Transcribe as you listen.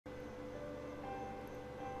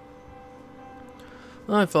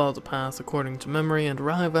I follow the path according to memory and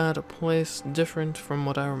arrive at a place different from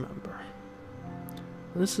what I remember.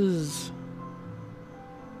 This is...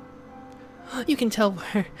 You can tell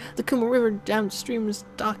where the Kuma River downstream's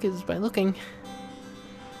dock is by looking.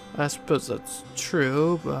 I suppose that's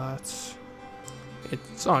true, but...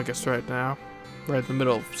 It's August right now, right in the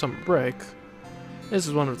middle of summer break. This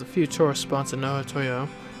is one of the few tourist spots in Ohatoyo,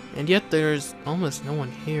 and yet there's almost no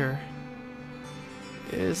one here.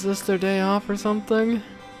 Is this their day off or something?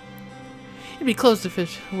 It'd be closed if it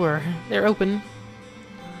were. They're open.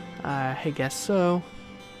 I guess so.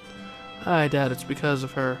 I doubt it's because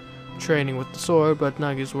of her training with the sword, but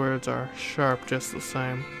Nagi's words are sharp just the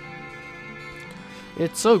same.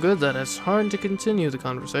 It's so good that it's hard to continue the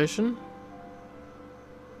conversation.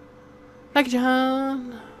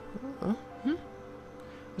 Nagi-chan! A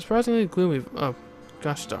surprisingly gloomy... Oh,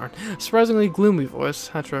 gosh darn. Surprisingly gloomy voice,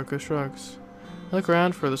 Hachiroku shrugs. I look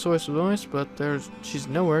around for the source of voice, but she's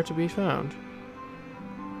nowhere to be found.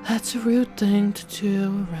 That's a rude thing to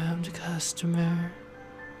do around a customer.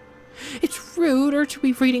 It's ruder to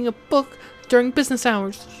be reading a book during business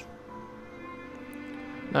hours.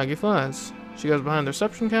 Nagi flies. She goes behind the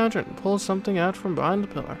reception counter and pulls something out from behind the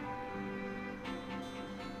pillar.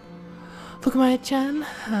 Fukumaya-chan,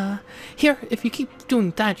 here, if you keep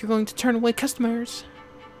doing that, you're going to turn away customers.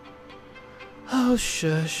 Oh,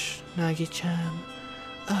 shush, Nagi-chan.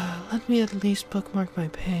 Let me at least bookmark my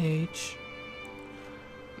page.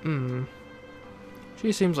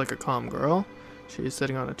 She seems like a calm girl. She's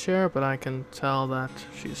sitting on a chair, but I can tell that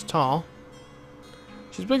she's tall.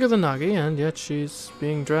 She's bigger than Nagi, and yet she's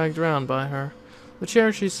being dragged around by her. The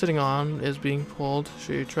chair she's sitting on is being pulled.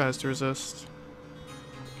 She tries to resist.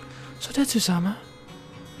 Sotetsu-sama?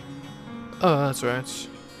 Oh, that's right.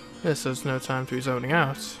 This is no time to be zoning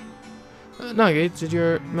out. Nagi, did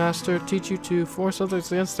your master teach you to force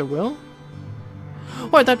others against their will?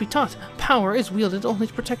 Why'd that be taught? Power is wielded only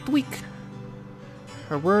to protect the weak.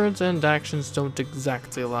 Her words and actions don't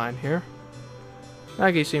exactly align here.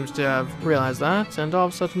 Nagi seems to have realized that, and all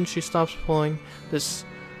of a sudden she stops pulling this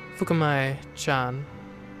Fukumai-chan.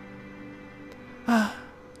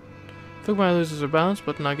 Fukumai loses her balance,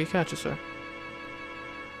 but Nagi catches her.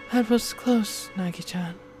 That was close,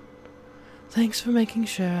 Nagi-chan. Thanks for making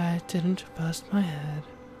sure I didn't bust my head.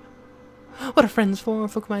 What are friends for,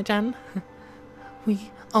 Fukumai-chan?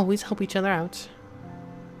 We always help each other out.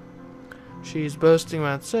 She's boasting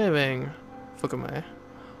about saving Fukumai,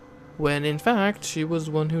 when in fact she was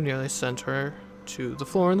the one who nearly sent her to the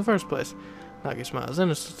floor in the first place. Nagi smiles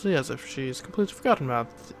innocently as if she's completely forgotten about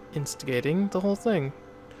instigating the whole thing.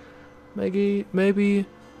 Maybe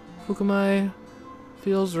Fukumai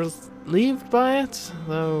feels relieved by it,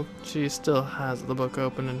 though she still has the book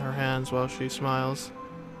open in her hands while she smiles.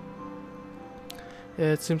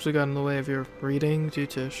 It seems to got in the way of your reading due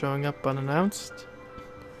to showing up unannounced.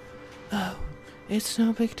 Oh, it's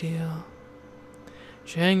no big deal.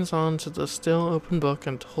 She hangs on to the still open book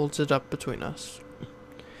and holds it up between us.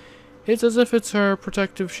 It's as if it's her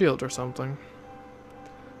protective shield or something.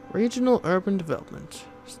 Regional urban development.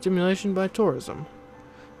 Stimulation by tourism.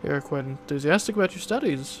 You're quite enthusiastic about your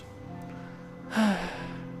studies.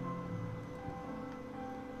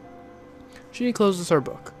 She closes her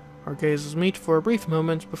book. Our gazes meet for a brief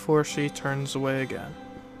moment before she turns away again.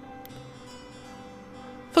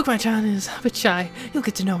 Fukumai-chan is a bit shy. You'll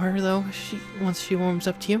get to know her, though, once she warms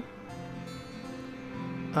up to you.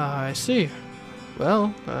 I see.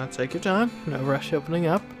 Well, take your time. No rush opening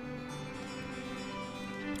up.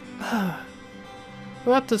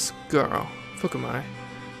 About this girl, Fukumai.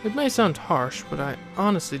 It may sound harsh, but I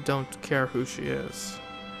honestly don't care who she is.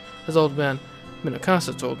 As old man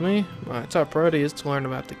Minokasa told me, my top priority is to learn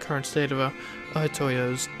about the current state of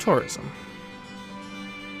Ohatoyo's tourism.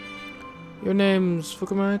 Your name's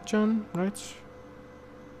Fukumai-chan, right?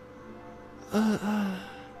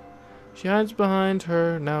 She hides behind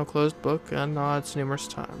her now closed book and nods numerous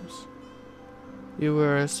times. You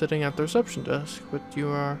were sitting at the reception desk, but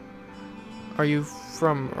are you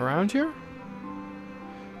from around here?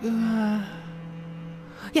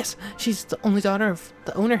 Yes, she's the only daughter of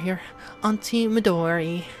the owner here, Auntie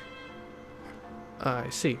Midori. I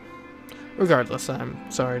see. Regardless, I'm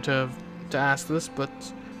sorry to ask this, but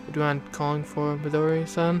would you mind calling for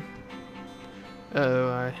Midori-san? Oh,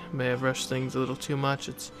 I may have rushed things a little too much.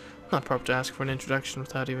 It's not proper to ask for an introduction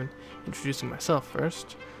without even introducing myself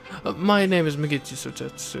first. My name is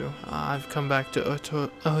Maitetsu. I've come back to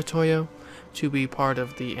Ohatoyo to be part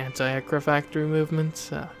of the anti-aircraft factory movement.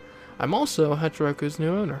 I'm also Hachiroku's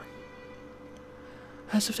new owner.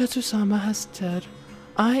 As Sotetsu-sama has said,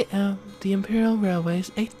 I am the Imperial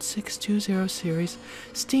Railways 8620 series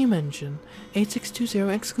steam engine,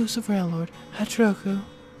 8620 exclusive railroad, Hachiroku.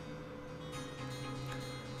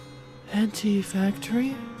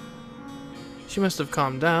 Anti-factory? She must have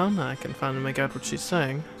calmed down. I can finally make out what she's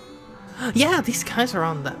saying. Yeah, these guys are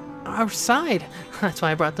on our side. That's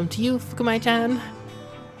why I brought them to you, Fukumai-chan.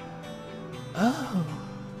 Oh.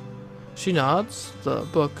 She nods. The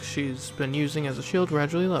book she's been using as a shield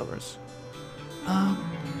gradually lowers.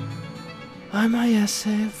 I'm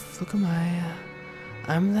Ayase Fukumai.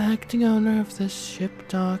 I'm the acting owner of this ship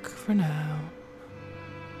dock for now.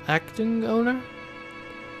 Acting owner?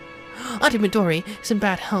 Auntie Midori is in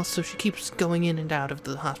bad health, so she keeps going in and out of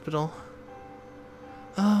the hospital.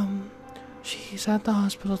 She's at the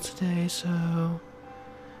hospital today, so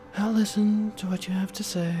I'll listen to what you have to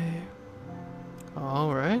say.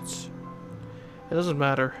 Alright. It doesn't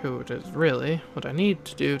matter who it is, really. What I need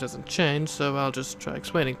to do doesn't change, so I'll just try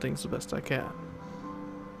explaining things the best I can.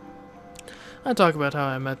 I talk about how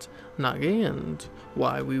I met Nagi and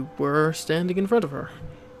why we were standing in front of her.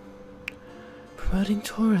 Promoting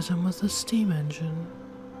tourism with a steam engine.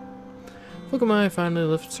 Fukumai finally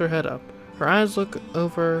lifts her head up. Her eyes look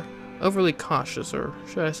overly cautious, or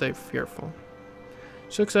should I say fearful.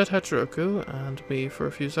 She looks at Hachiroku and me for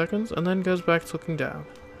a few seconds, and then goes back to looking down.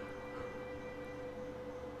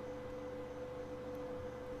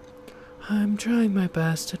 I'm trying my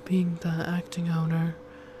best at being the acting owner,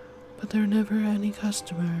 but there are never any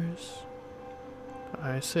customers.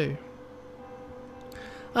 I see.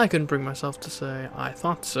 I couldn't bring myself to say I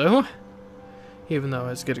thought so, even though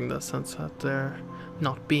I was getting the sense that there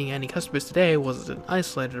not being any customers today was an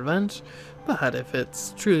isolated event, but if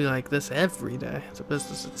it's truly like this every day, the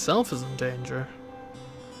business itself is in danger.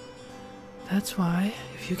 That's why,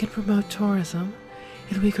 if you can promote tourism,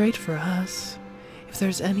 it'll be great for us. If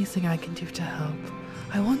there's anything I can do to help,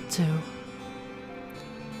 I want to.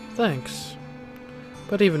 Thanks.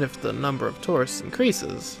 But even if the number of tourists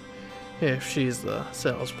increases, if she's the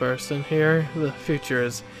salesperson here, the future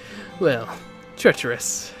is, well,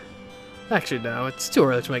 treacherous. Actually, no, it's too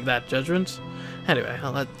early to make that judgment. Anyway,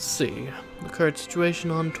 let's see. The current situation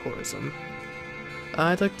on tourism.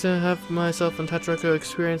 I'd like to have myself and Hachiroku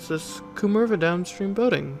experience this Kumurva downstream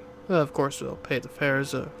boating. Of course, we'll pay the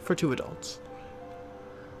fares for 2 adults.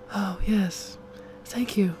 Oh, yes.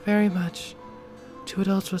 Thank you very much. 2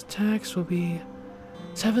 adults with tax will be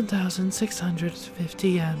 7,650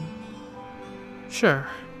 yen. Sure.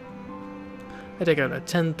 I take out a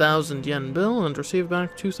 10,000 yen bill and receive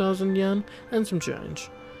back 2,000 yen and some change.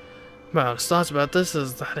 My honest thoughts about this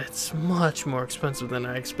is that it's much more expensive than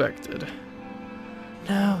I expected.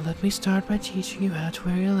 Now, let me start by teaching you how to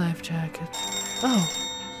wear your life jacket. Oh.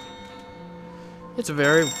 It's a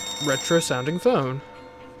very retro-sounding phone.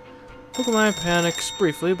 Fukumai panics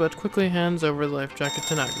briefly, but quickly hands over the life jacket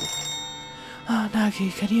to Nagi. Oh,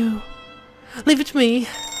 Nagi, can you... Leave it to me!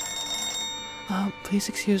 Please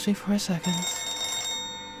excuse me for a second.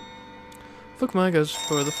 Fukumai goes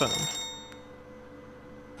for the phone.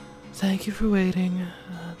 Thank you for waiting.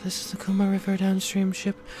 This is the Kuma River downstream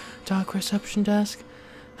ship dock reception desk.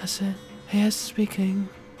 Yes, speaking.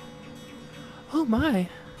 Oh my.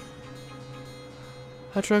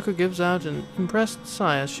 Hachiroku gives out an impressed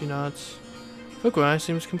sigh as she nods. Fukumai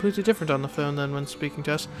seems completely different on the phone than when speaking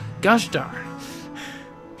to us. Gosh darn.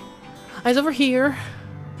 Eyes over here.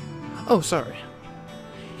 Oh, sorry.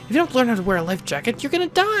 If you don't learn how to wear a life jacket, you're gonna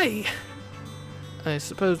die! I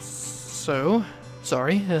suppose so.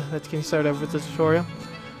 Sorry, let's get started over with the tutorial.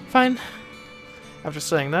 Fine. After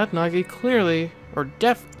saying that, Nagi clearly, or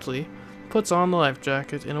deftly, puts on the life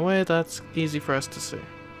jacket in a way that's easy for us to see.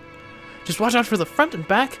 Just watch out for the front and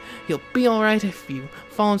back. You'll be alright. If you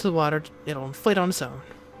fall into the water, it'll inflate on its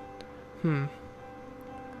own.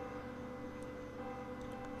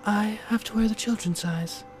 I have to wear the children's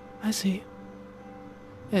size. I see.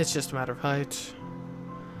 It's just a matter of height.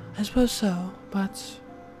 I suppose so, but...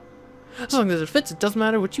 As long as it fits, it doesn't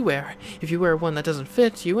matter what you wear. If you wear one that doesn't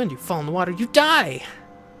fit you and you fall in the water, you die!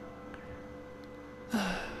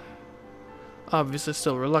 Obviously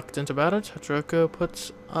still reluctant about it, Hachiroku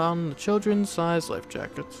puts on the children's size life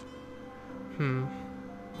jacket.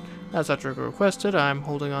 As Hachiroku requested, I'm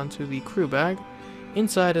holding on to the crew bag.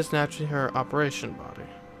 Inside is naturally her operation body.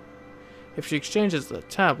 If she exchanges the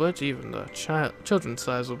tablet, even the children's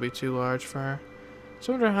size will be too large for her.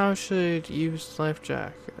 So I wonder how she'd use the life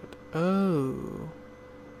jacket. Oh.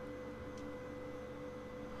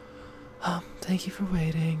 Thank you for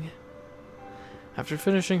waiting. After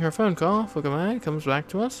finishing her phone call, Fukumai comes back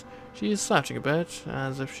to us. She is slouching a bit,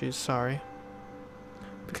 as if she's sorry.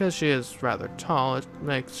 because she is rather tall, it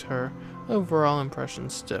makes her overall impression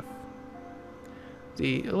stiff.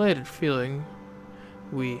 The elated feeling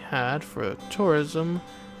we had for a tourism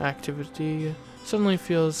activity suddenly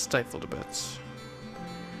feels stifled a bit.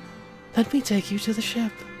 Let me take you to the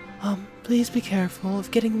ship. Please be careful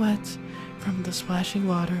of getting wet from the splashing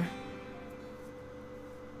water.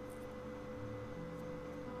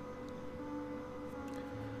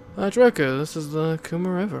 Draco, this is the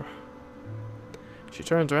Kuma River. She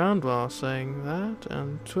turns around while saying that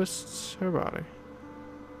and twists her body.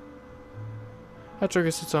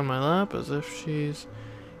 Draco sits on my lap as if she's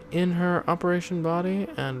in her operation body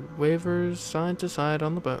and wavers side to side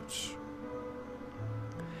on the boat.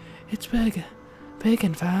 It's big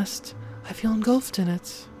and vast. I feel engulfed in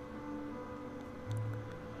it.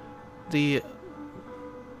 The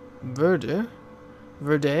verdure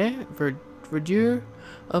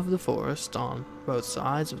of the forest on both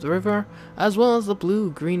sides of the river, as well as the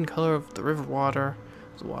blue-green color of the river water,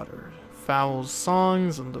 the water fowls'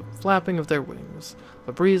 songs and the flapping of their wings,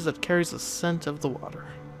 the breeze that carries the scent of the water.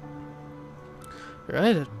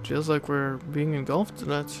 Right, it feels like we're being engulfed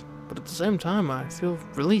in it, but at the same time I feel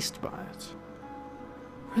released by it.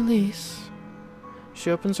 Release? She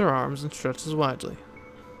opens her arms and stretches widely.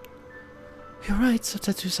 You're right,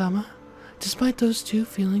 Sotetsu-sama. Despite those two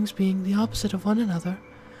feelings being the opposite of one another,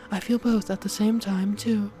 I feel both at the same time,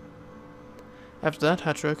 too. After that,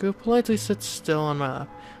 Hachiroku politely sits still on my lap,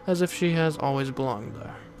 as if she has always belonged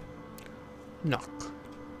there. Knock.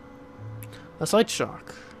 A slight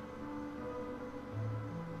shock.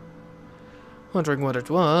 Wondering what it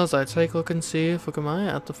was, I take a look and see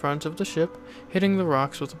Fukumai at the front of the ship, hitting the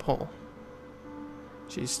rocks with a pole.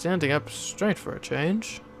 She's standing up straight for a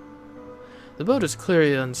change. The boat is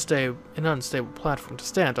clearly an unstable platform to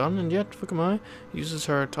stand on, and yet Fukumai uses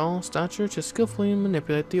her tall stature to skillfully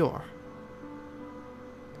manipulate the oar.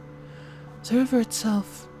 The river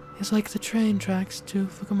itself is like the train tracks to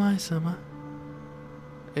Fukumai-sama.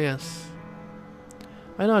 Yes.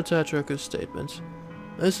 I nod to Hachiroku's statement.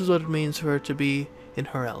 This is what it means for her to be in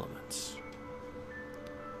her elements.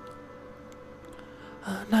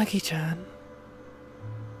 Nagi-chan.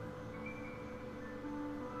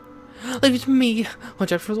 Leave it to me.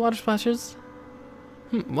 Watch out for the water splashes.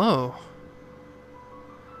 Whoa.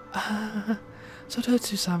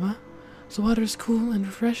 Sotetsu-sama, the water is cool and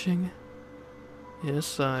refreshing.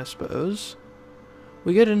 Yes, I suppose.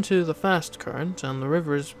 We get into the fast current, and the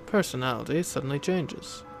river's personality suddenly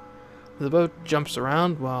changes. The boat jumps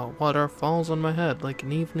around while water falls on my head like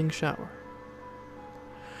an evening shower.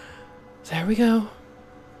 There we go.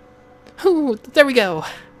 Ooh, there we go.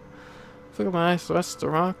 Fukumai thrusts the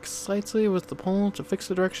rock slightly with the pole to fix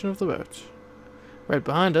the direction of the boat. Right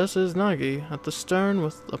behind us is Nagi at the stern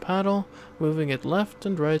with a paddle, moving it left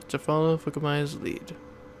and right to follow Fukumai's lead.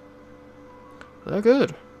 They're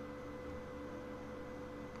good.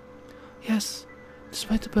 Yes,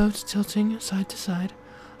 despite the boat tilting side to side,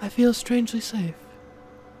 I feel strangely safe.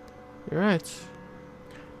 You're right.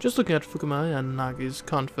 Just looking at Fukumai and Nagi's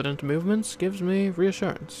confident movements gives me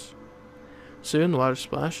reassurance. Soon the water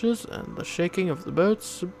splashes and the shaking of the boat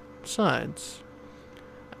subsides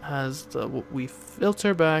as we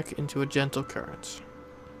filter back into a gentle current.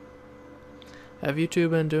 Have you two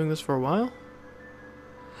been doing this for a while?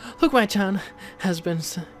 Fukumai-chan has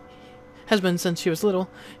been since she was little.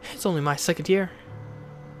 It's only my second year.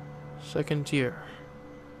 Second year.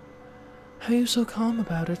 How are you so calm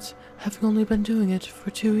about it, having only been doing it for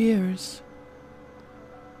 2 years?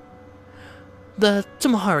 The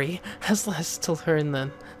Tamahari has less to learn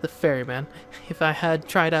than the ferryman. If I had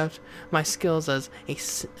tried out my skills as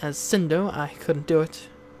Sendo, I couldn't do it.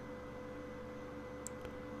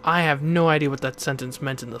 I have no idea what that sentence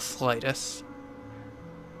meant in the slightest.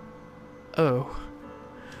 Oh.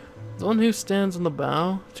 The one who stands on the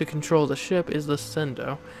bow to control the ship is the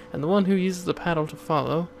Sendo, and the one who uses the paddle to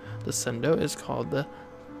follow the Sendo is called the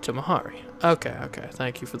Tamahari. Okay,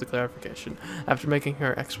 thank you for the clarification. After making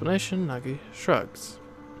her explanation, Nagi shrugs.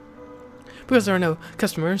 Because there are no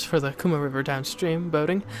customers for the Kuma River downstream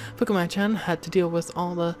boating, Fukumai-chan had to deal with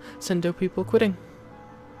all the Sendo people quitting.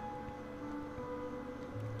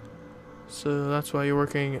 So that's why you're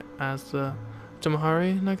working as the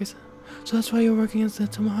Tamahari, Nagi-san? So that's why you're working as the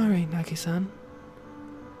Tamahari, Nagi-san?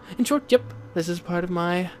 In short, yep, this is part of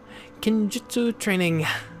my Kinjutsu training.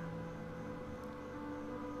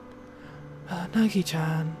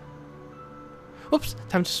 Nagi-chan. Whoops,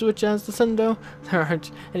 time to switch as the Sendo. There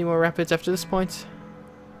aren't any more rapids after this point.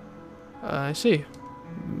 I see.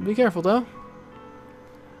 Be careful, though.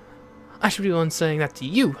 I should be the one saying that to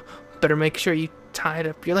you. Better make sure you tied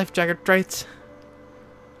up your life jacket right.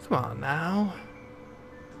 Come on, now.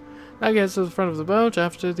 I gets to the front of the boat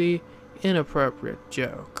after the inappropriate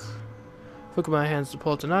joke. Fukumai hands the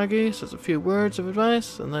pole to Nagi, says a few words of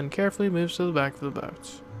advice, and then carefully moves to the back of the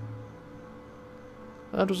boat.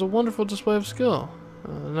 That was a wonderful display of skill.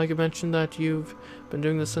 Nagi mentioned that you've been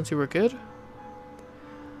doing this since you were a kid?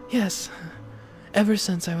 Yes. Ever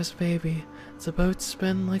since I was a baby, the boat's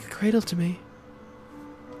been like a cradle to me.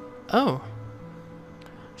 Oh.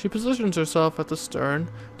 She positions herself at the stern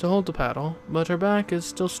to hold the paddle, but her back is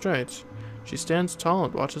still straight. She stands tall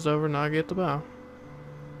and watches over Nagi at the bow.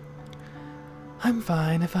 I'm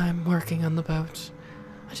fine if I'm working on the boat.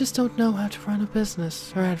 I just don't know how to run a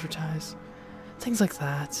business or advertise. Things like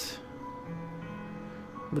that.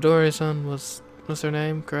 Midori-san was her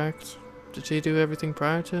name, correct? Did she do everything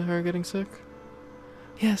prior to her getting sick?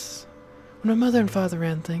 Yes. When my mother and father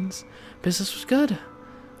ran things, business was good.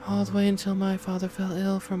 All the way until my father fell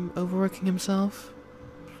ill from overworking himself.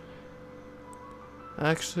 I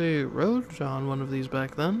actually rode on one of these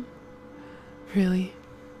back then. Really?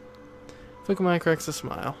 Fukumai cracks a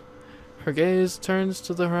smile. Her gaze turns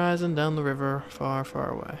to the horizon down the river, far, far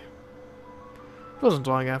away. It wasn't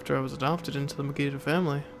long after I was adopted into the Makita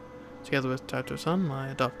family, together with Taito-san, my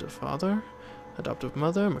adoptive father, adoptive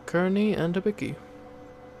mother, Makurni, and Hibiki.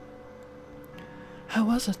 How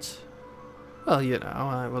was it? Well, you know,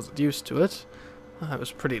 I wasn't used to it. I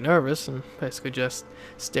was pretty nervous and basically just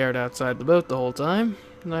stared outside the boat the whole time,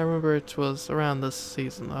 and I remember it was around this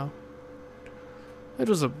season, though. It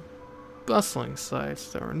was a bustling sight.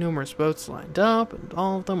 There were numerous boats lined up, and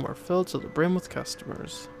all of them were filled to the brim with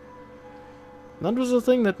customers. That was the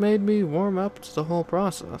thing that made me warm up to the whole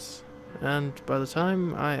process, and by the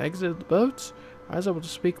time I exited the boat, I was able to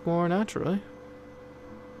speak more naturally.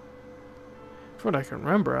 From what I can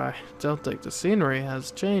remember, I don't think the scenery has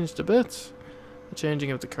changed a bit. The changing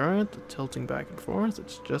of the current, the tilting back and forth,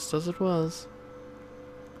 it's just as it was.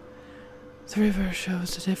 The river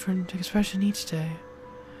shows a different expression each day,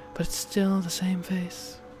 but it's still the same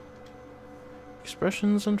face.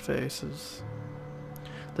 Expressions and faces.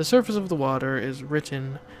 The surface of the water is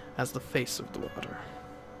written as the face of the water.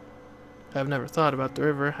 I've never thought about the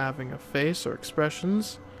river having a face or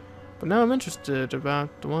expressions, but now I'm interested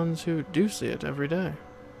about the ones who do see it every day.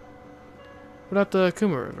 What about the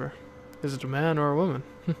Kuma River? Is it a man or a woman?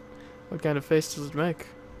 What kind of face does it make?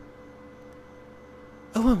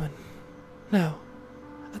 A woman. No.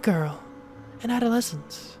 A girl. An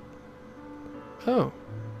adolescent. Oh.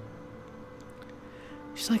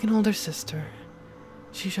 She's like an older sister.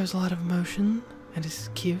 She shows a lot of emotion and is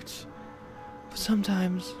cute, but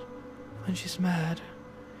sometimes, when she's mad,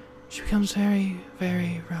 she becomes very,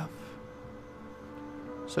 very rough.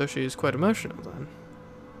 So she's quite emotional then.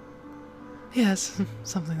 Yes,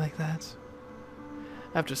 something like that.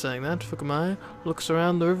 After saying that, Fukumai looks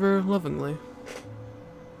around the river lovingly.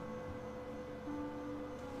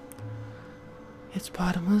 It's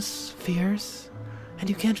bottomless, fierce, and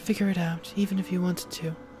you can't figure it out, even if you wanted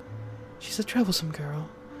to. She's a troublesome girl,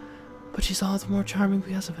 but she's all the more charming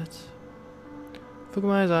because of it.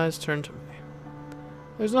 Fukumai's eyes turn to me.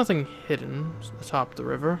 There's nothing hidden atop the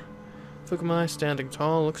river. Fukumai, standing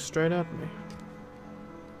tall, looks straight at me.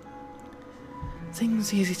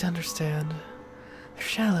 Things easy to understand. They're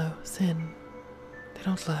shallow, thin. They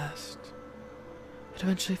don't last. They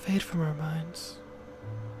eventually fade from our minds.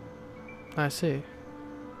 I see.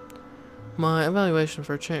 My evaluation of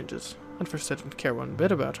her changes. At first I didn't care one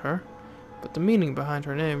bit about her, but the meaning behind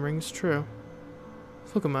her name rings true.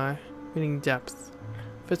 Fukumai, meaning depth,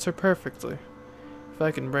 fits her perfectly. If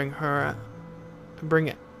I can bring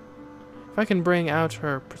out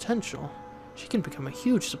her potential, she can become a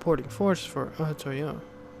huge supporting force for Ohatoyo.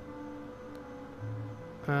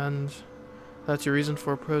 And that's your reason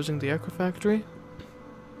for opposing the Echo Factory?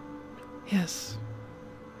 Yes.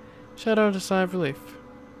 Shout out a sigh of relief.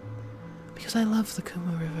 Because I love the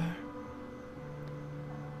Kuma River.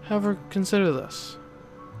 However, consider this.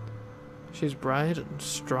 She's bright and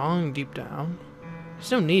strong deep down.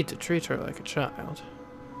 There's no need to treat her like a child.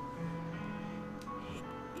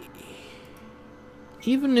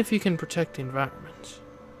 Even if you can protect the environment,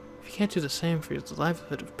 if you can't do the same for the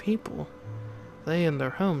livelihood of people, they and their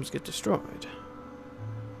homes get destroyed.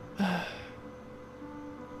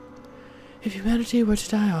 If humanity were to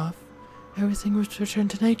die off, everything would return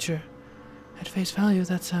to nature. At face value,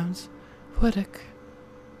 that sounds poetic.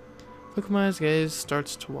 Fukumai's gaze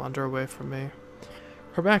starts to wander away from me.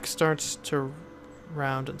 Her back starts to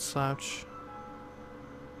round and slouch.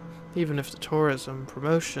 Even if the tourism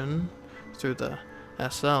promotion through the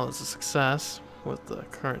SL is a success, with the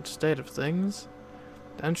current state of things,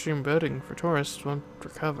 downstream boating for tourists won't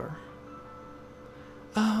recover.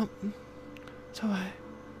 So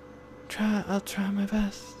I'll try my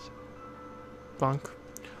best. Bonk.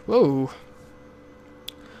 Whoa!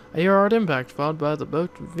 I hear hard impact followed by the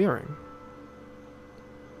boat veering.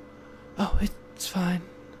 Oh, it's fine.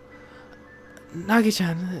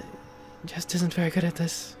 Nagi-chan just isn't very good at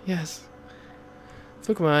this, yes.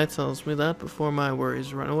 Fukumai tells me that before my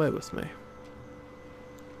worries run away with me.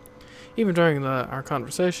 Even during our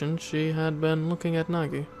conversation, she had been looking at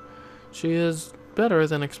Nagi. She is better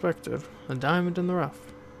than expected, a diamond in the rough.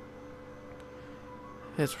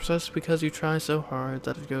 It's precisely because you try so hard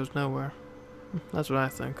that it goes nowhere. That's what I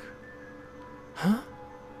think. Huh?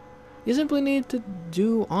 You simply need to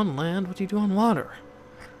do on land what you do on water.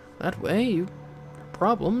 That way, your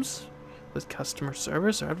problems with customer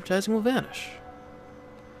service or advertising will vanish.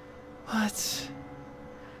 What?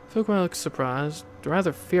 Fukumai looks surprised,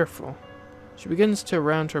 rather fearful. She begins to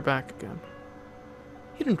round her back again.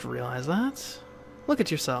 You didn't realize that? Look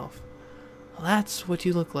at yourself. Well, that's what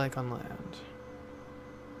you look like on land.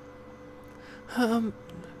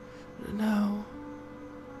 No.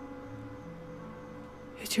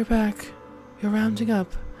 It's your back. You're rounding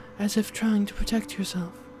up, as if trying to protect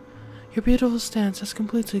yourself. Your beautiful stance has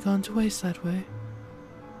completely gone to waste that way.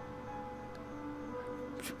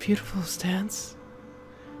 Beautiful stance?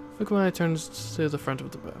 Fukumai turns to the front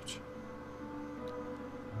of the boat.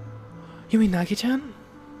 You mean Nagi-chan?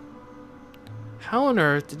 How on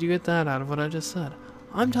earth did you get that out of what I just said?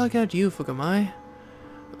 I'm talking about you, Fukumai.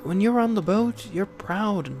 When you're on the boat, you're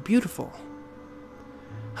proud and beautiful.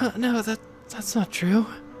 No, that's not true.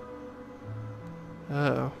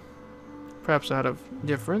 Oh. Perhaps out of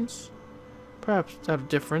difference? Perhaps out of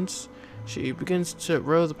difference, she begins to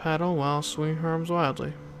row the paddle while swinging her arms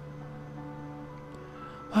wildly.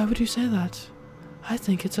 Why would you say that? I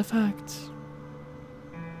think it's a fact.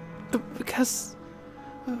 Because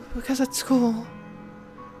at school...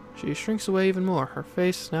 She shrinks away even more, her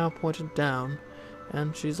face now pointed down,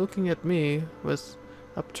 and she's looking at me with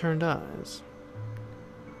upturned eyes.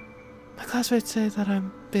 My classmates say that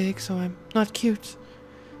I'm big, so I'm not cute.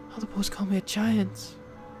 All the boys call me a giant.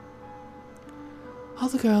 All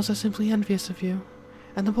the girls are simply envious of you,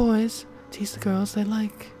 and the boys tease the girls they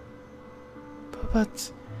like.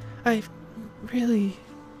 But I really...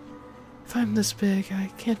 If I'm this big,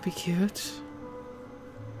 I can't be cute.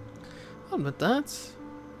 I'll admit that.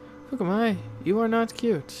 Fukumai, you are not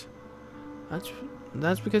cute.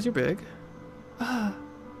 That's because you're big. So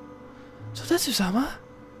Tetsu-sama?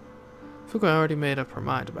 Fukumai already made up her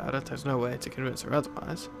mind about it. There's no way to convince her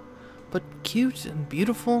otherwise. But cute and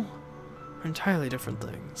beautiful are entirely different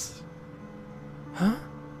things. Huh?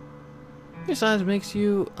 Your size makes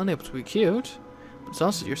you unable to be cute, but it's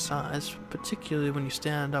also your size, particularly when you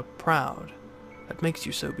stand up proud, that makes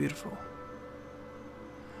you so beautiful.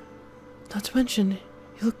 Not to mention,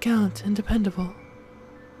 you look gallant and dependable.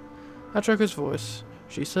 I track his voice.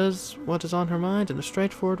 She says what is on her mind in a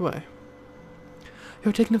straightforward way.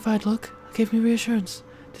 Your dignified look gave me reassurance,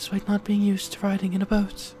 despite not being used to riding in a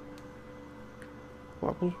boat.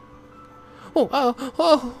 Wobble.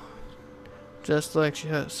 Oh! Just like she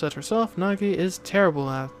has said herself, Nagi is terrible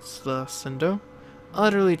at the Sendo.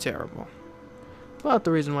 Utterly terrible. But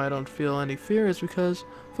the reason why I don't feel any fear is because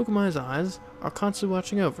Fukumai's eyes are constantly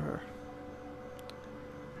watching over her.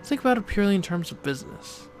 Think about it purely in terms of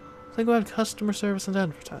business. Think about customer service and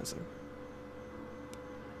advertising.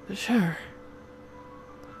 Sure.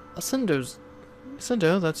 A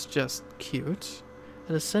Sendo that's just cute,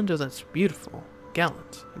 and a Sendo that's beautiful,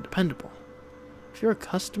 gallant, and dependable. If you're a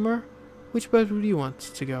customer, which boat would you want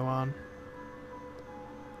to go on?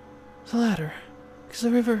 The latter, because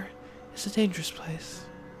the river is a dangerous place.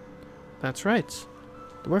 That's right.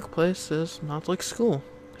 The workplace is not like school.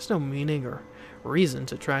 There's no meaning or reason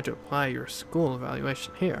to try to apply your school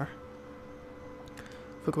evaluation here.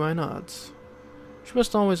 Fukumai nods. She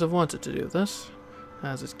must always have wanted to do this,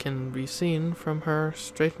 as it can be seen from her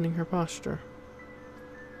straightening her posture.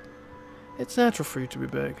 It's natural for you to be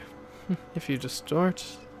big. If you distort,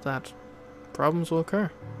 that problems will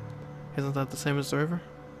occur. Isn't that the same as the river?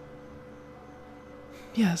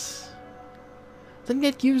 Yes. Then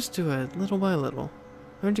get used to it, little by little.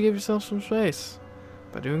 Learn to give yourself some space.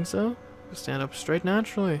 By doing so, you stand up straight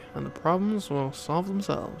naturally, and the problems will solve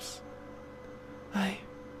themselves. I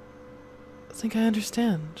think I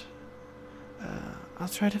understand. I'll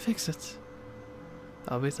try to fix it.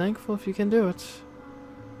 I'll be thankful if you can do it.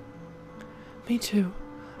 Me too.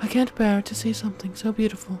 I can't bear to see something so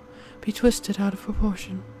beautiful be twisted out of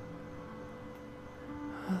proportion.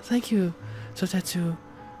 Thank you, Sotetsu,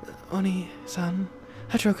 Oni-san,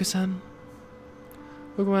 Hachiroku-san.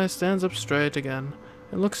 Fukumai stands up straight again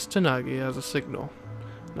and looks to Nagi as a signal.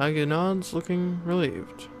 Nagi nods, looking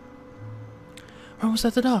relieved. We're almost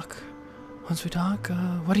at the dock. Once we dock,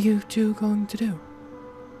 what are you two going to do?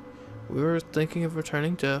 We were thinking of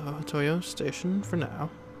returning to Ohatoyo Station for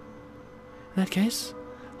now. In that case,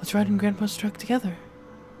 let's ride in Grandpa's truck together.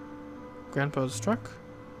 Grandpa's truck?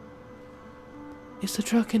 Is the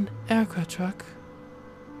truck an aircraft truck?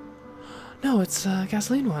 No, it's a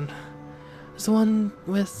gasoline one. It's the one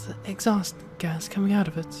with exhaust gas coming out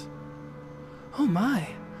of it. Oh my,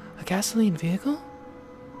 a gasoline vehicle?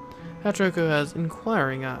 Hachiroku has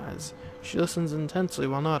inquiring eyes. She listens intensely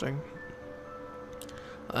while nodding.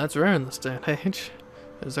 That's rare in this day and age.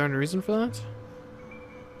 Is there any reason for that?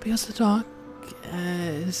 Because the dock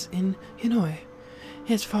is in Inouye.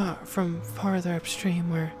 It's far from farther upstream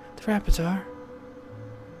where the rapids are.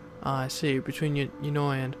 Ah, I see. Between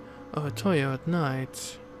Inouye and Ohatoyo at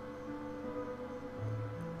night.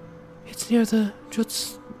 It's near the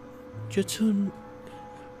Jutsuin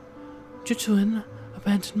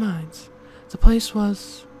abandoned mines. The place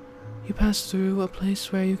was... You pass through a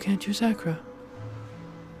place where you can't use Acra.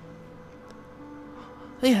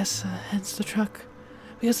 Yes, hence the truck.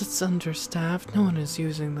 Because it's understaffed, no one is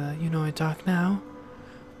using the Inouye dock now.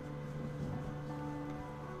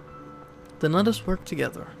 Then let us work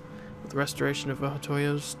together. With the restoration of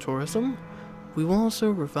Ohatoyo's tourism, we will also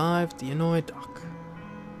revive the Inouye dock.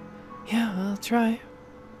 Yeah, I'll try.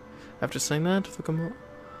 After saying that,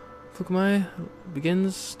 Fukumae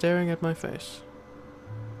begins staring at my face.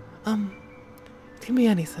 It can be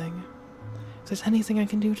anything. If there's anything I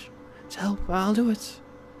can do to help, I'll do it.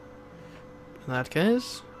 In that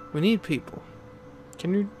case, we need people.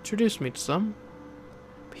 Can you introduce me to some?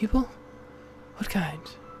 People? What kind?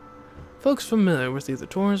 Folks familiar with either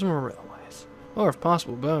tourism or railways, or if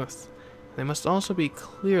possible both. They must also be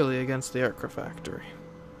clearly against the aircraft factory.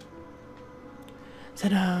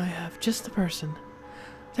 Then I have just the person.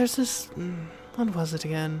 There's this, what was it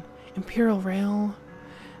again? Imperial Rail,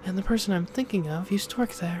 and the person I'm thinking of used to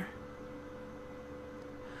work there.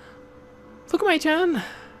 Fukumae-chan!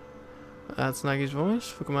 That's Nagi's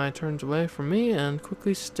voice. Fukumae turns away from me and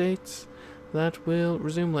quickly states that we'll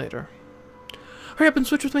resume later. Hurry up and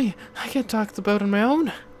switch with me! I can't talk the boat on my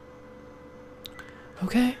own!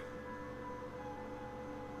 Okay.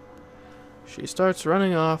 She starts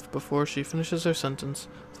running off before she finishes her sentence.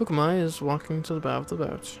 Fukumae is walking to the bow of the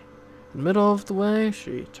boat. In the middle of the way,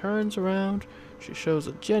 she turns around. She shows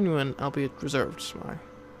a genuine, albeit reserved, smile.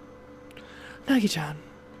 Nagi-chan,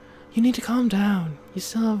 you need to calm down. You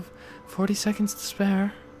still have 40 seconds to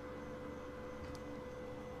spare.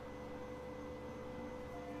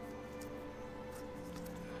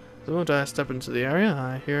 The moment I step into the area,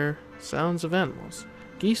 I hear sounds of animals.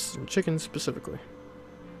 Geese and chickens specifically.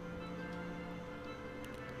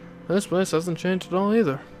 This place hasn't changed at all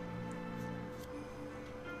either.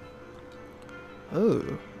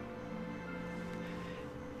 Oh.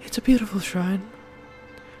 It's a beautiful shrine.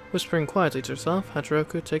 Whispering quietly to herself,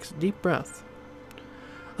 Hachiroku takes a deep breath.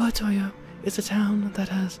 Ohatoyo is a town that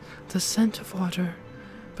has the scent of water,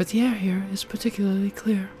 but the air here is particularly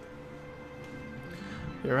clear.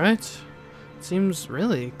 You're right. It seems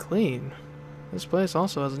really clean. This place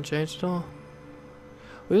also hasn't changed at all.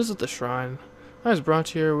 We visit the shrine. I was brought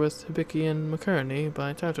here with Hibiki and Makarani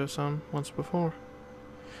by Tato-san once before.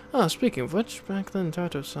 Ah, speaking of which, back then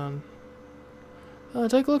Tato-san.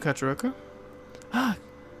 Take a look, Hachiroku. Ah!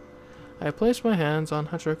 I place my hands on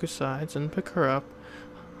Hachiroku's sides and pick her up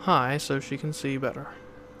high so she can see better.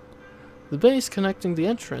 The base connecting the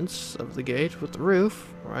entrance of the gate with the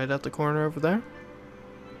roof, right at the corner over there.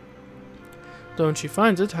 Though when she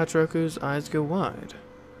finds it, Hachiroku's eyes go wide.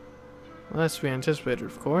 Well, that's to be anticipated,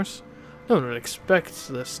 of course. No one would expect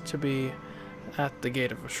this to be at the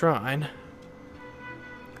gate of a shrine.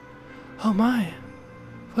 Oh my!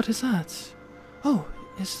 What is that? Oh,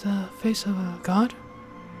 is the face of a god?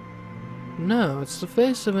 No, it's the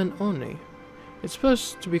face of an Oni. It's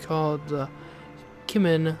supposed to be called the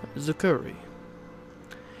Kimen Zukuri.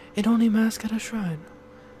 An Oni mask at a shrine.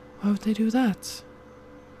 Why would they do that?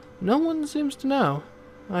 No one seems to know.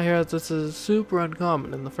 I hear that this is super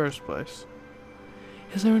uncommon in the first place.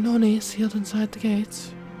 Is there an Oni sealed inside the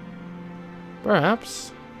gates?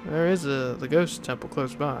 Perhaps. There is the ghost temple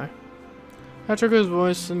close by. Hachiroku's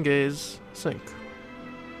voice and gaze sync.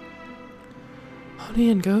 Oni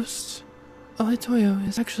and ghosts? Ohatoyo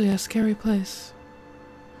is actually a scary place.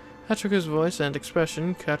 Hachiroku's voice and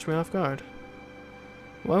expression catch me off guard.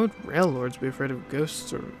 Why would raillords be afraid of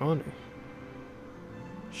ghosts or Oni?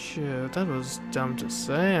 Shoot, that was dumb to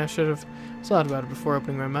say. I should have thought about it before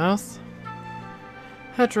opening my mouth.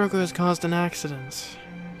 Hachiroku has caused an accident.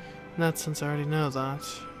 In that sense, I already know that.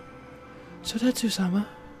 So Tetsu-sama?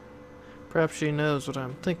 Perhaps she knows what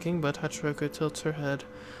I'm thinking, but Hachiroko tilts her head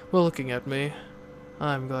while looking at me.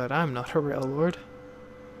 I'm glad I'm not a raillord.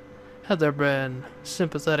 Had there been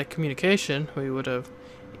sympathetic communication, we would have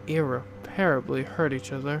irreparably hurt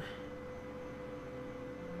each other.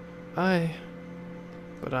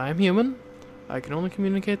 But I am human. I can only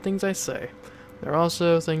communicate things I say. There are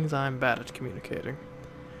also things I'm bad at communicating.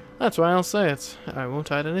 That's why I'll say it. I won't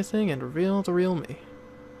hide anything and reveal the real me.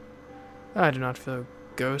 I do not feel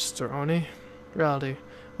ghosts or oni. Reality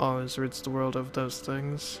always rids the world of those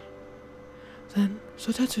things. Then,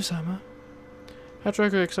 Sotetsu-sama,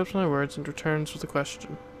 Hachiroko accepts my words and returns with a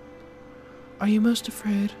question. are you most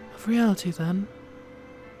afraid of reality, then?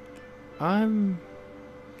 I'm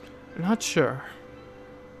not sure.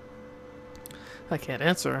 I can't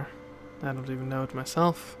answer. I don't even know it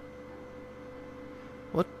myself.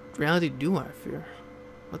 What reality do I fear?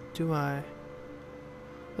 What do I...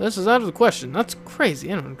 This is out of the question. That's crazy.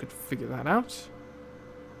 Anyone could figure that out.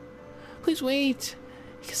 Please wait.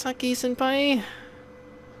 Kisaki-senpai.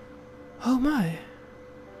 Oh my.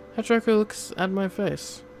 Hachiroko looks at my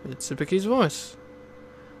face. It's Hibiki's voice.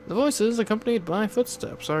 The voices, accompanied by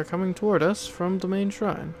footsteps, are coming toward us from the main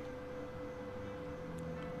shrine.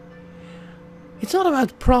 It's not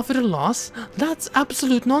about profit or loss. That's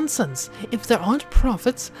absolute nonsense. If there aren't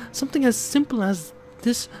profits, something as simple as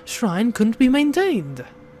this shrine couldn't be maintained.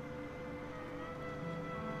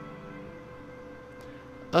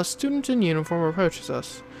 A student in uniform approaches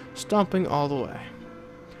us, stomping all the way.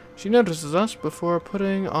 She notices us before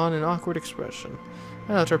putting on an awkward expression.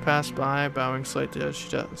 I let her pass by, bowing slightly as she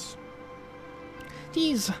does.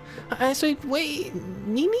 Jeez, I said, wait,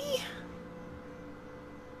 Nini?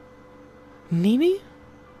 Nini?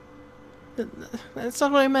 That's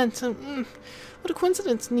not what I meant. What a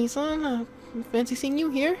coincidence, Nissan. Fancy seeing you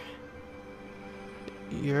here.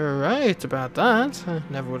 You're right about that. I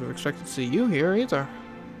never would have expected to see you here either.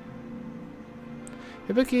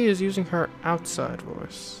 Hibiki is using her outside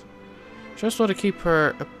voice. She just wants to keep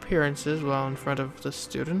her appearances well in front of the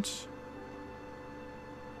students.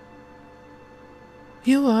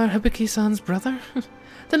 You are Hibiki-san's brother?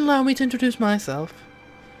 Then allow me to introduce myself.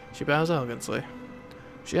 She bows elegantly.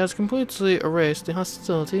 She has completely erased the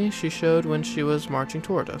hostility she showed when she was marching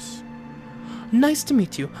toward us. Nice to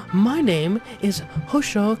meet you. My name is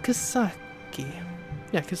Hosho Kisaki.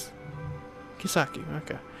 Yeah, Kisaki,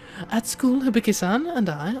 okay. At school, Hibiki-san and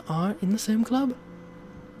I are in the same club.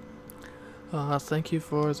 Thank you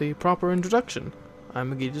for the proper introduction. I'm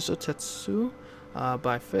Megiddo Sotetsu.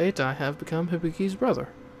 By fate, I have become Hibiki's brother.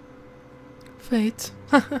 Fate?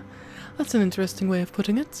 That's an interesting way of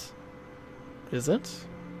putting it. Is it?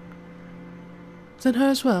 Then her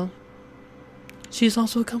as well. She is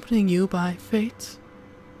also accompanying you by fate.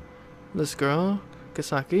 This girl,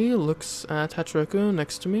 Kisaki, looks at Hachiroko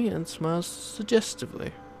next to me and smiles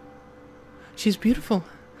suggestively. She's beautiful.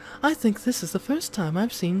 I think this is the first time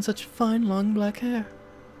I've seen such fine long black hair.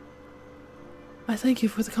 I thank you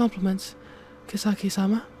for the compliments,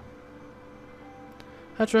 Kisaki-sama.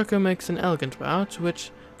 Hachiroko makes an elegant bow, to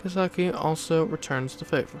which Kisaki also returns the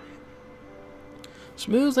favor.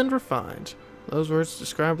 Smooth and refined. Those words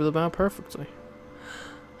describe the bow perfectly.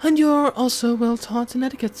 And you're also well taught in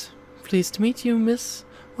etiquette. Pleased to meet you, miss.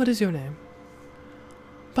 What is your name?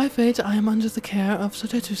 By fate, I am under the care of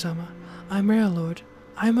Sotetsu-sama. I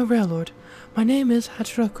am a raillord. My name is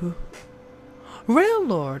Hachiroko.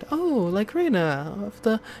 Raillord? Oh, like Reina of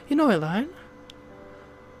the Inoi line?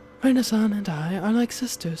 Reina-san and I are like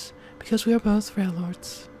sisters, because we are both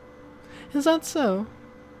raillords. Is that so?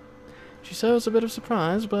 She shows a bit of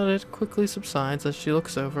surprise, but it quickly subsides as she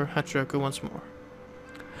looks over Hachiroko once more.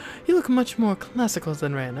 You look much more classical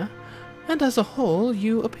than Reina, and as a whole,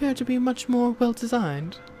 you appear to be much more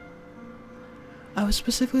well-designed. I was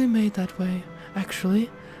specifically made that way, actually,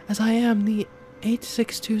 as I am the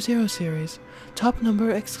 8620 series, top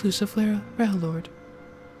number exclusive raillord.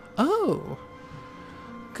 Oh!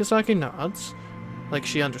 Kisaki nods, like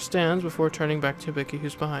she understands, before turning back to Hibiki,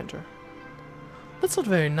 who's behind her. That's not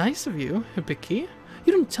very nice of you, Hibiki.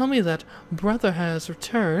 You didn't tell me that brother has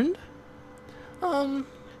returned.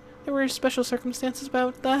 There were special circumstances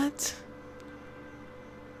about that.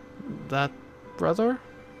 That brother?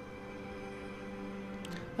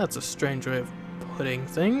 That's a strange way of putting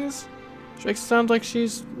things. She makes it sound like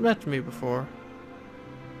she's met me before.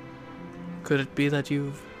 Could it be that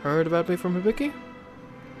you've heard about me from Hibiki?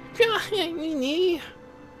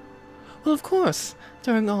 Well, of course.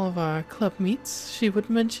 During all of our club meets, she would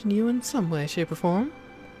mention you in some way, shape, or form.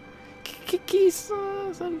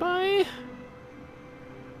 Kiki-senpai?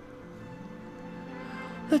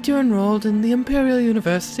 that you're enrolled in the Imperial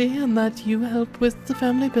University and that you help with the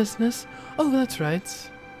family business. Oh, that's right.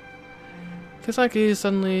 Kisaki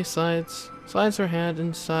suddenly slides her hand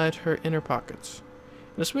inside her inner pockets.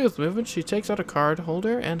 In a smooth movement, she takes out a card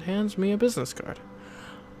holder and hands me a business card.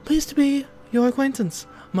 Pleased to be your acquaintance.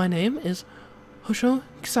 My name is Hosho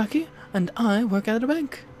Kisaki, and I work at a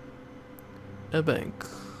bank. A bank.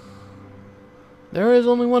 There is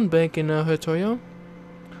only one bank in Ohatoyo.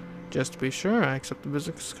 Just to be sure, I accept the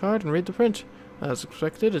business card and read the print. As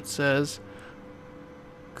expected, it says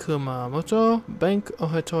Kumamoto Bank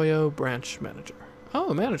Ohatoyo Branch Manager.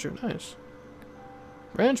 Oh, manager, nice.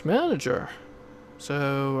 Branch manager.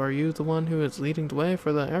 So, are you the one who is leading the way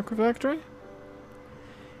for the aircraft factory?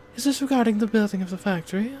 Is this regarding the building of the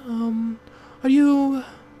factory? Are you...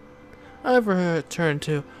 I've returned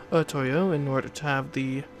to Ohatoyo in order to have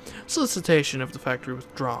the solicitation of the factory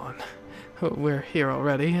withdrawn. We're here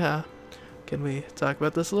already. Can we talk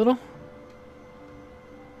about this a little?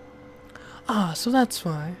 Ah, so that's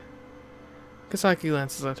why. Kisaki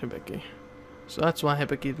glances at Hibiki. So that's why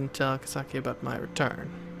Hibiki didn't tell Kisaki about my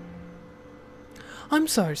return. I'm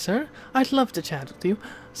sorry, sir. I'd love to chat with you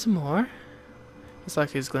some more.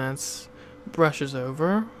 Kisaki's glance brushes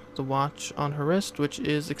over the watch on her wrist, which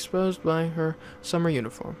is exposed by her summer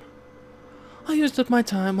uniform. I used up my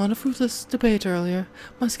time on a fruitless debate earlier.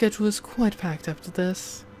 My schedule is quite packed after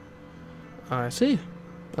this. I see.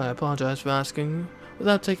 I apologize for asking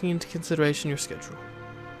without taking into consideration your schedule.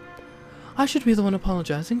 I should be the one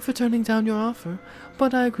apologizing for turning down your offer,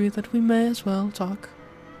 but I agree that we may as well talk.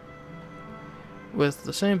 With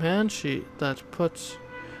the same hand that puts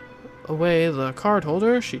away the card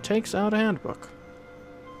holder, she takes out a handbook.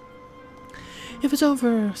 If it's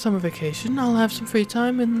over summer vacation, I'll have some free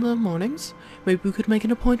time in the mornings. Maybe we could make an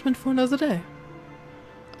appointment for another day.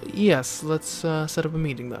 Yes, let's set up a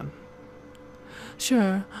meeting then.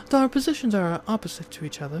 Sure, though our positions are opposite to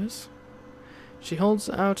each other's. She holds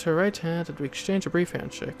out her right hand and we exchange a brief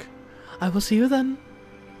handshake. I will see you then.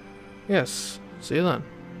 Yes, see you then.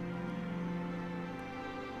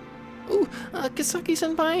 Ooh,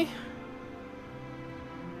 Kisaki-senpai.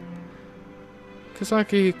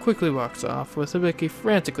 Kisaki quickly walks off, with Hibiki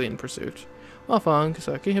frantically in pursuit. While following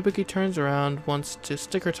Kisaki, Hibiki turns around, wants to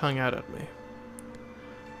stick her tongue out at me.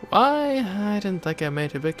 Why? I didn't think I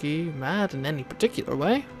made Hibiki mad in any particular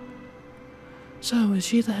way. So, is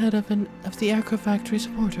she the head of the aircraft factory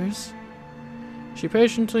supporters? She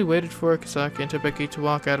patiently waited for Kisaki and Hibiki to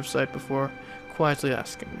walk out of sight before quietly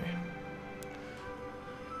asking me.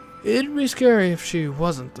 It'd be scary if she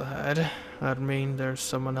wasn't the head. That'd mean there's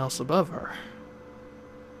someone else above her.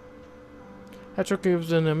 Hetra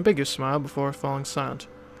gives an ambiguous smile before falling silent.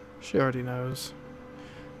 She already knows.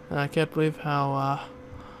 I can't believe how,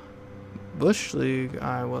 Bush League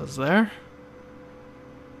I was there.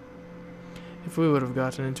 If we would have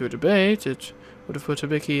gotten into a debate, it would have put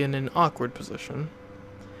Hibiki in an awkward position.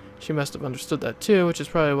 She must have understood that too, which is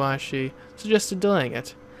probably why she suggested delaying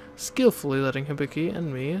it, skillfully letting Hibiki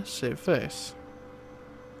and me save face.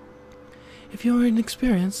 If you're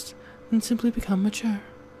inexperienced, then simply become mature.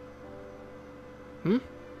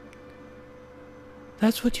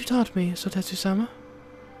 That's what you taught me, Sotetsu-sama.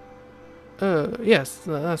 Yes,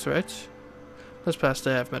 that's right. This past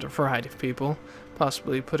day I've met a variety of people,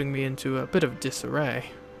 possibly putting me into a bit of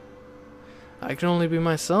disarray. I can only be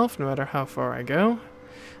myself, no matter how far I go.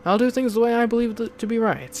 I'll do things the way I believe to be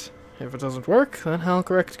right. If it doesn't work, then I'll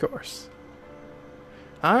correct course.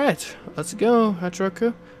 Alright, let's go,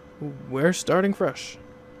 Hachiroku. We're starting fresh.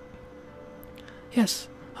 Yes,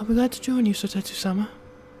 I'll be glad to join you, Sotetsu-sama.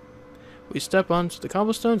 We step onto the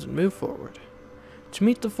cobblestones and move forward, to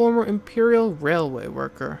meet the former Imperial Railway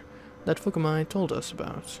worker that Fukumai told us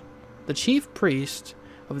about, the chief priest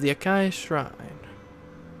of the Akai Shrine.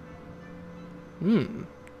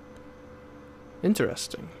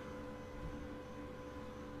 Interesting.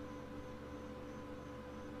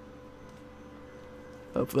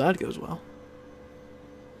 Hope that goes well.